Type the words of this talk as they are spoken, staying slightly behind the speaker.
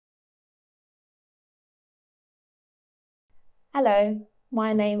Hello,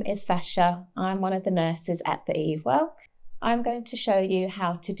 my name is Sasha. I'm one of the nurses at the Evewell. I'm going to show you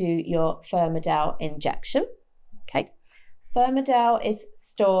how to do your Fyremadel injection. Okay, Fyremadel is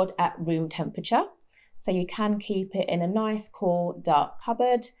stored at room temperature, so you can keep it in a nice, cool, dark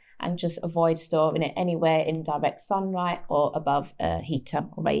cupboard and just avoid storing it anywhere in direct sunlight or above a heater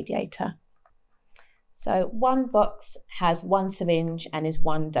or radiator. So one box has one syringe and is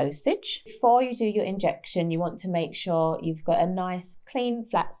one dosage. Before you do your injection, you want to make sure you've got a nice, clean,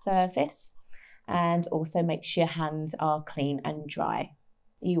 flat surface, and also make sure your hands are clean and dry.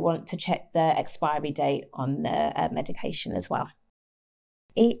 You want to check the expiry date on the medication as well.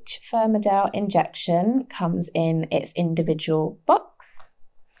 Each Fyremadel injection comes in its individual box,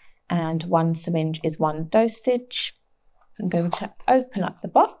 and one syringe is one dosage. I'm going to open up the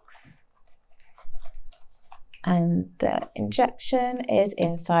box. And the injection is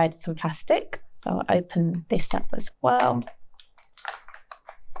inside some plastic, so I'll open this up as well.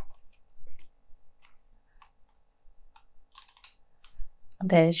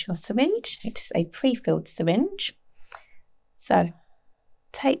 There's your syringe. It is a pre-filled syringe. So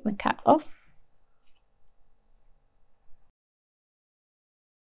take the cap off.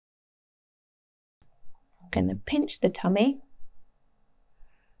 I'm going to pinch the tummy.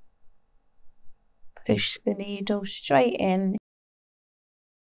 Push the needle straight in.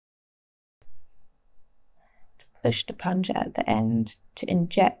 Push the plunger at the end to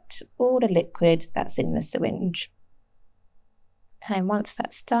inject all the liquid that's in the syringe. And once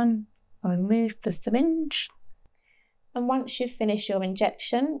that's done, I'll remove the syringe. And once you've finished your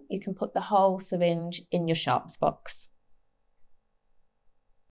injection, you can put the whole syringe in your sharps box.